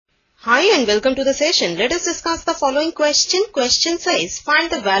Hi and welcome to the session. Let us discuss the following question. Question says,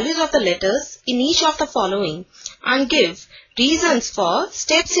 find the values of the letters in each of the following and give reasons for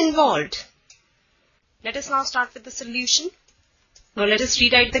steps involved. Let us now start with the solution. Now let us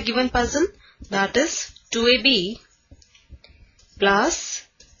rewrite the given puzzle. That is 2AB plus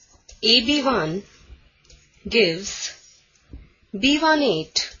AB1 gives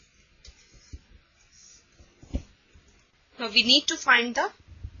B18. Now we need to find the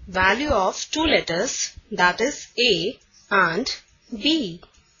value of two letters, that is A and B.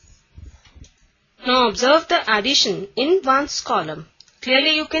 Now observe the addition in ones column.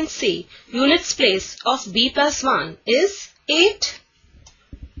 Clearly you can see units place of B plus 1 is 8.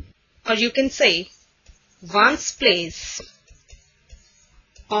 Or you can say ones place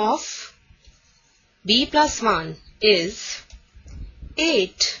of B plus 1 is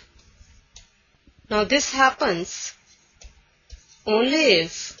 8. Now this happens only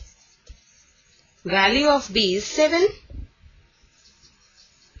if value of B is 7.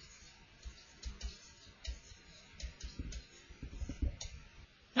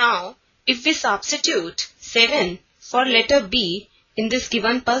 Now, if we substitute 7 for letter B in this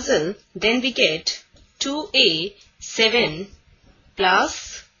given puzzle, then we get 2A7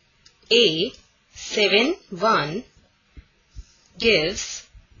 plus A71 gives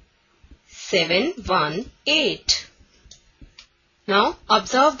 718. Now,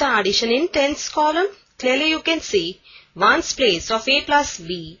 observe the addition in tens column. Clearly you can see ones place of A plus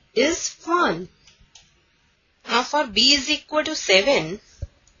B is 1. Now for B is equal to 7,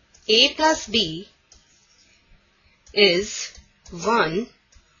 A plus B is 1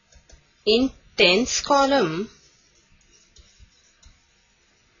 in tens column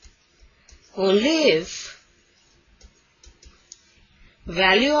only if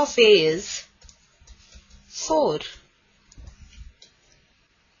value of A is 4.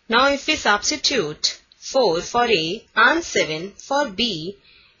 Now if we substitute 4 for A and 7 for B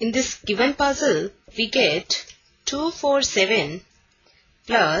in this given puzzle, we get 247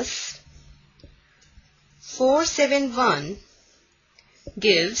 plus 471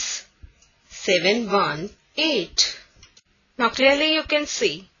 gives 718. Now clearly you can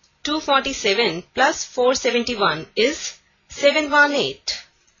see 247 plus 471 is 718.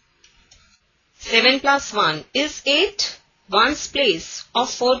 7 plus 1 is 8. Ones place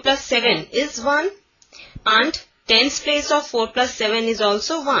of 4 plus 7 is 1 and tens place of 4 plus 7 is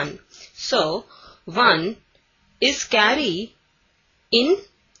also 1. So 1 is carry in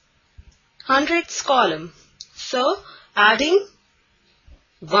hundreds column. So adding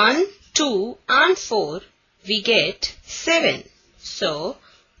 1, 2 and 4 we get 7. So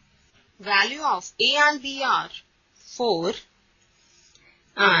value of A and B are 4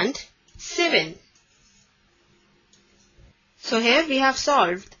 and 7. So here we have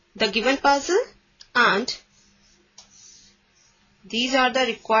solved the given puzzle and these are the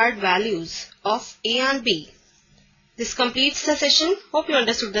required values of A and B. This completes the session. Hope you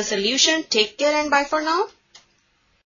understood the solution. Take care and bye for now.